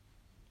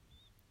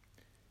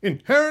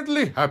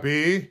Inherently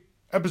Happy,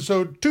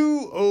 episode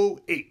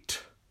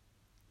 208.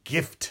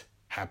 Gift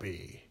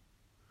Happy.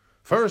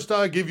 First,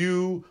 I give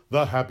you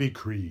the Happy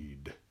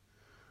Creed.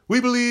 We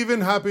believe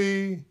in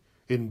happy,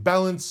 in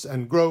balance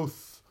and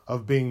growth,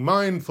 of being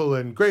mindful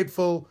and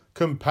grateful,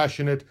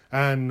 compassionate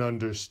and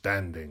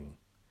understanding.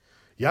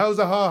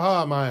 Yowza ha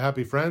ha, my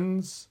happy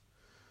friends.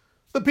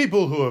 The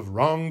people who have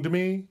wronged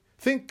me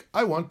think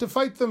I want to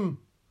fight them.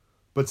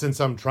 But since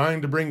I'm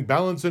trying to bring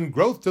balance and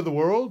growth to the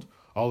world,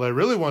 all I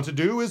really want to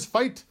do is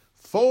fight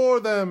for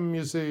them,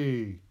 you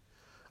see.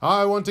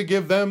 I want to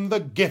give them the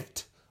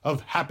gift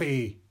of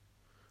happy.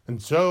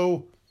 And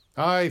so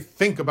I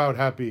think about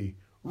happy,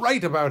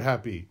 write about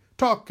happy,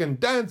 talk and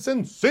dance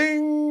and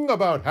sing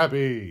about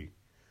happy.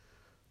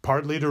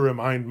 Partly to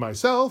remind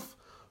myself,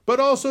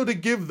 but also to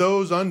give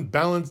those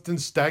unbalanced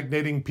and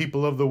stagnating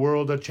people of the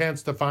world a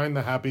chance to find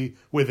the happy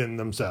within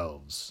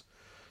themselves.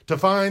 To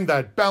find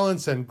that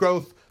balance and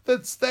growth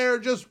that's there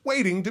just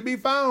waiting to be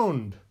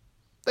found.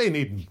 They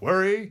needn't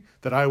worry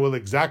that I will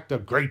exact a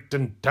great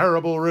and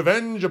terrible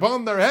revenge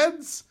upon their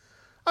heads.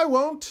 I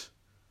won't.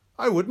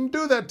 I wouldn't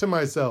do that to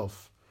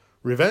myself.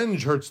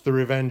 Revenge hurts the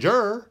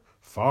revenger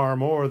far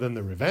more than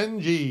the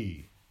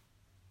revengee.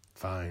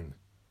 Fine,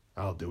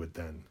 I'll do it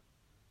then,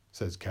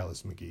 says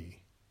Callous McGee.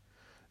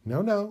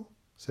 No,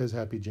 says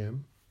Happy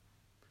Jim.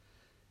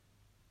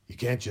 You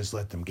can't just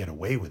let them get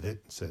away with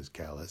it, says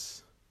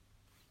Callous.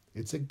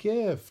 It's a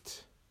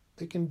gift.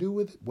 They can do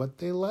with it what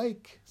they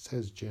like,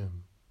 says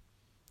Jim.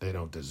 They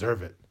don't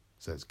deserve it,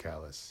 says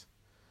Callous.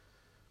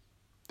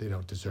 They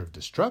don't deserve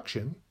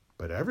destruction,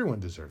 but everyone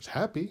deserves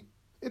happy.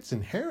 It's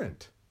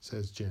inherent,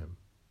 says Jim.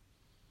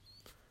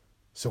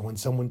 So when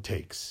someone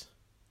takes,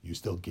 you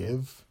still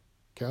give?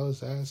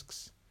 Callous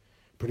asks.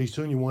 Pretty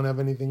soon you won't have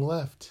anything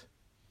left.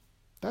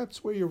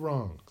 That's where you're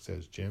wrong,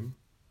 says Jim.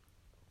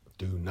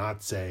 Do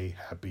not say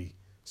happy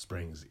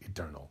springs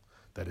eternal.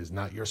 That is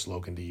not your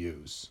slogan to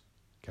use,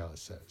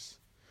 Callous says.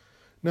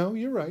 No,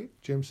 you're right,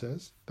 Jim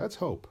says. That's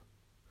hope.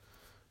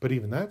 But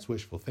even that's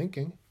wishful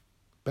thinking.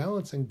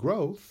 Balance and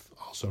growth,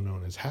 also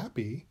known as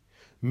happy,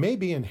 may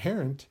be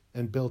inherent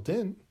and built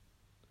in,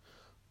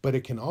 but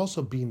it can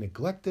also be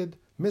neglected,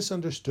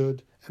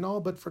 misunderstood, and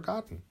all but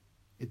forgotten.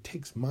 It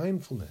takes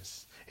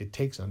mindfulness. It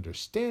takes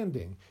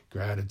understanding,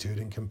 gratitude,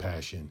 and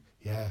compassion.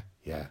 Yeah,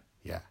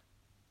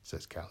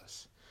 says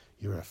Callous.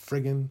 You're a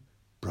friggin'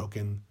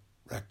 broken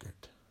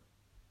record.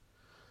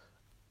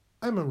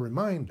 I'm a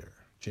reminder,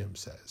 Jim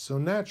says, so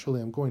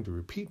naturally I'm going to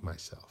repeat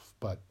myself,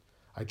 but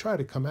I try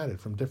to come at it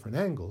from different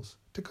angles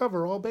to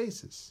cover all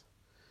bases.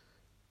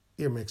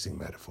 You're mixing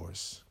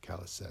metaphors,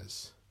 Callous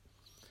says.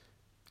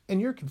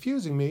 And you're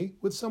confusing me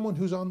with someone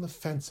who's on the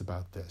fence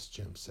about this,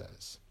 Jim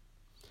says.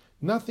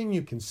 Nothing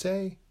you can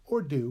say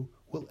or do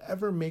will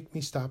ever make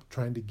me stop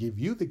trying to give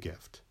you the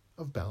gift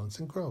of balance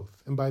and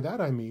growth. And by that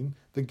I mean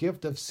the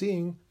gift of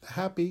seeing the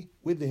happy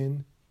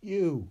within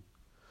you.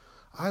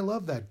 I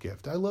love that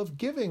gift. I love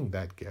giving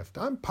that gift.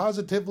 I'm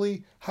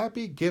positively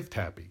happy, gift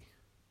happy.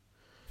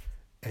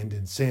 And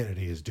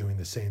insanity is doing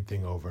the same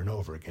thing over and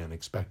over again,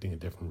 expecting a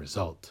different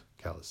result,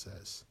 Callous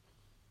says.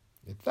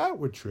 If that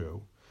were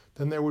true,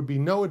 then there would be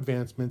no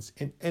advancements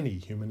in any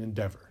human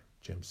endeavor,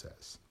 Jim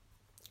says.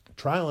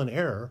 Trial and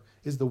error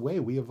is the way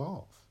we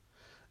evolve.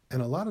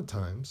 And a lot of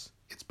times,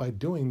 it's by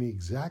doing the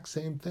exact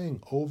same thing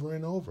over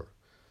and over.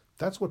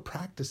 That's what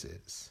practice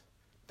is.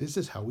 This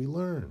is how we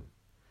learn.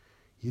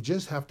 You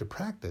just have to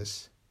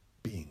practice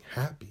being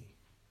happy.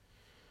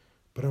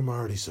 But I'm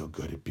already so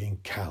good at being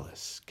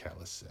callous,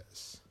 Callous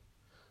says.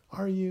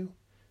 Are you?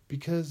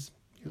 Because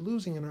you're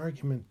losing an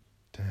argument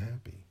to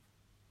happy,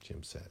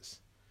 Jim says.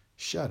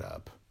 Shut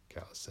up,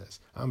 Callous says.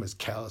 I'm as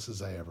callous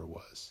as I ever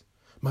was.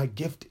 My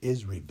gift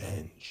is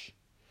revenge.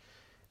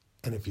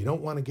 And if you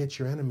don't want to get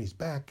your enemies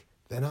back,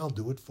 then I'll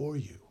do it for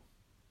you.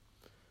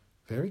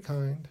 Very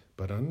kind,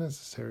 but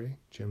unnecessary,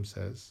 Jim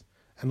says,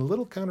 and a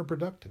little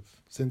counterproductive,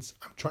 since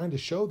I'm trying to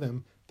show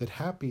them that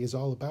happy is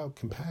all about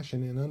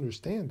compassion and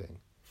understanding.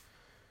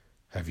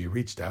 Have you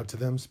reached out to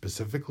them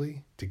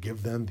specifically to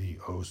give them the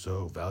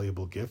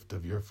oh-so-valuable gift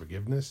of your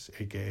forgiveness,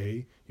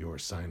 a.k.a. your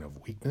sign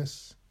of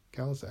weakness?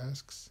 Callous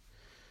asks.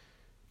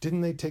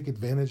 Didn't they take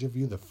advantage of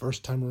you the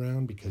first time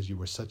around because you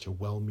were such a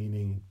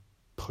well-meaning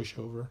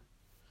pushover?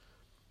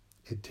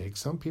 It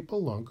takes some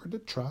people longer to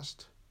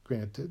trust,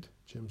 granted,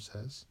 Jim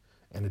says.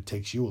 And it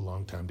takes you a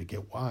long time to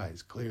get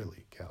wise,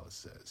 clearly, Callous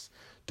says.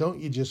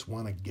 Don't you just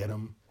want to get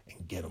them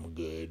and get them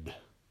good?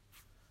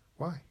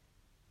 Why?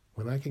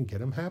 When I can get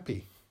them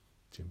happy,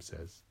 Jim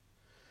says.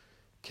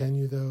 Can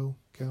you, though?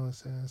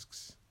 Callous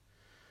asks.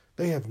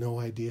 They have no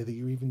idea that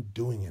you're even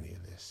doing any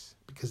of this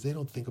because they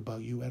don't think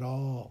about you at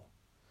all.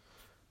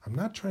 I'm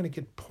not trying to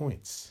get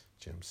points,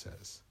 Jim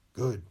says.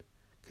 Good,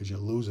 because you're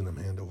losing them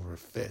hand over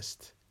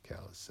fist,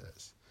 Callous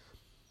says.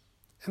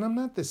 And I'm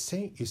not the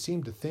saint you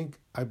seem to think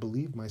I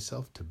believe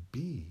myself to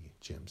be,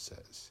 Jim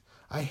says.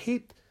 I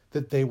hate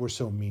that they were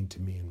so mean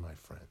to me and my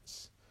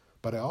friends.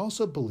 But I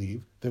also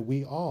believe that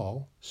we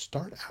all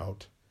start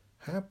out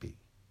happy.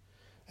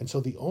 And so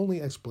the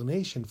only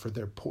explanation for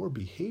their poor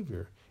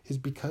behavior is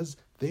because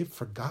they've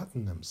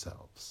forgotten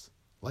themselves,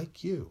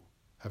 like you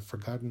have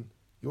forgotten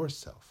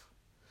yourself.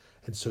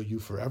 And so you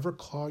forever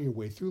claw your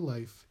way through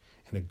life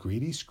in a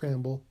greedy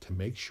scramble to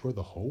make sure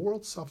the whole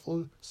world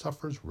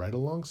suffers right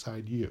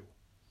alongside you.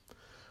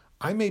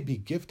 I may be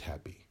gift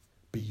happy,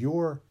 but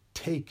you're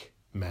take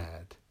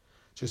mad,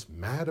 just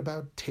mad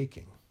about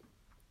taking.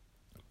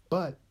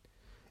 But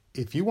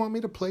if you want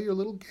me to play your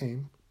little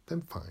game,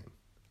 then fine.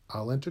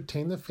 I'll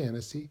entertain the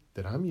fantasy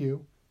that I'm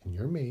you and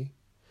you're me,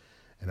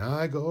 and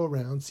I go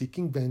around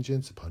seeking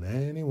vengeance upon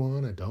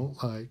anyone I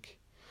don't like,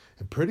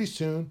 and pretty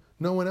soon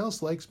no one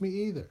else likes me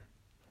either.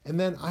 And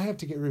then I have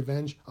to get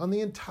revenge on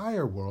the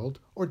entire world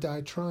or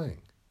die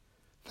trying.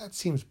 That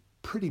seems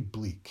pretty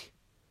bleak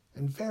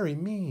and very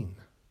mean.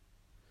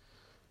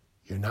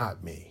 You're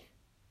not me,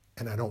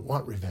 and I don't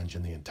want revenge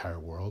on the entire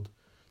world,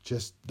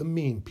 just the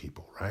mean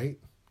people, right?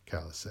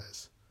 Callus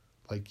says.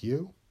 Like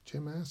you?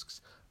 Jim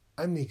asks.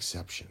 I'm the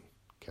exception,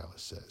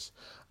 Callus says.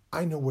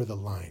 I know where the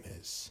line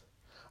is.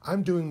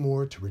 I'm doing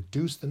more to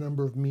reduce the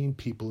number of mean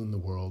people in the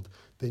world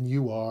than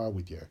you are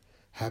with your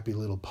happy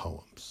little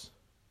poems.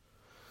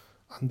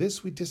 On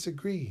this we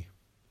disagree,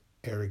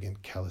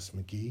 arrogant Callus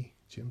McGee,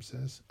 Jim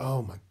says.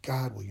 Oh my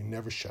God, will you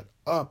never shut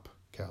up,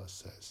 Callus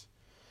says.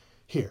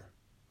 Here,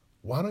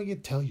 why don't you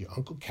tell your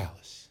Uncle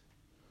Callus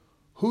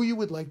who you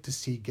would like to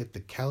see get the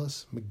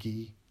Callus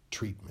McGee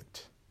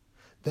treatment?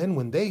 Then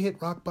when they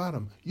hit rock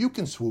bottom, you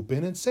can swoop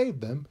in and save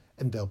them,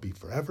 and they'll be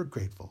forever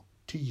grateful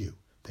to you,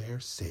 their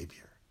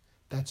savior.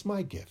 That's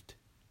my gift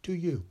to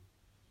you.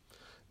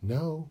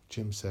 No,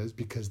 Jim says,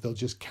 because they'll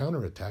just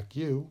counterattack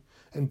you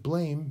and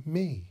blame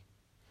me.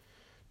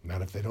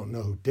 Not if they don't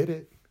know who did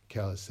it,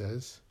 Callus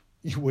says.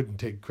 You wouldn't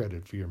take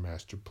credit for your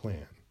master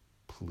plan.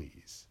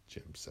 Please,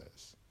 Jim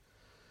says.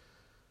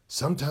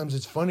 Sometimes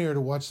it's funnier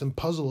to watch them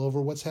puzzle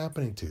over what's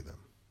happening to them,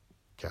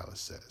 Callus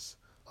says.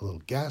 A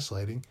little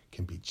gaslighting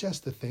can be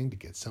just the thing to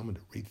get someone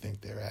to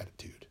rethink their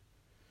attitude.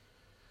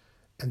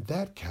 And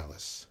that,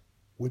 Callus,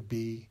 would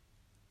be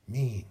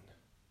mean,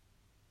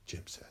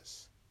 Jim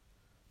says.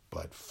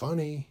 But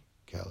funny,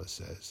 Callus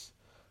says.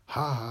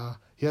 Ha ha.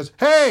 He says,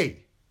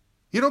 hey!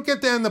 You don't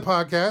get to end the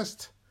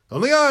podcast.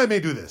 Only I may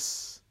do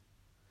this.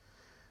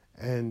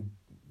 And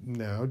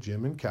now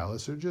Jim and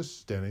Callus are just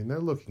standing there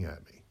looking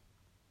at me.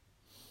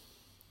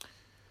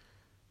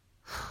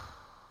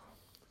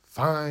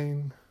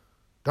 Fine.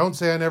 Don't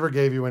say I never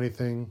gave you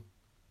anything.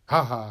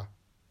 Ha ha.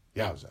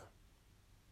 Yowza.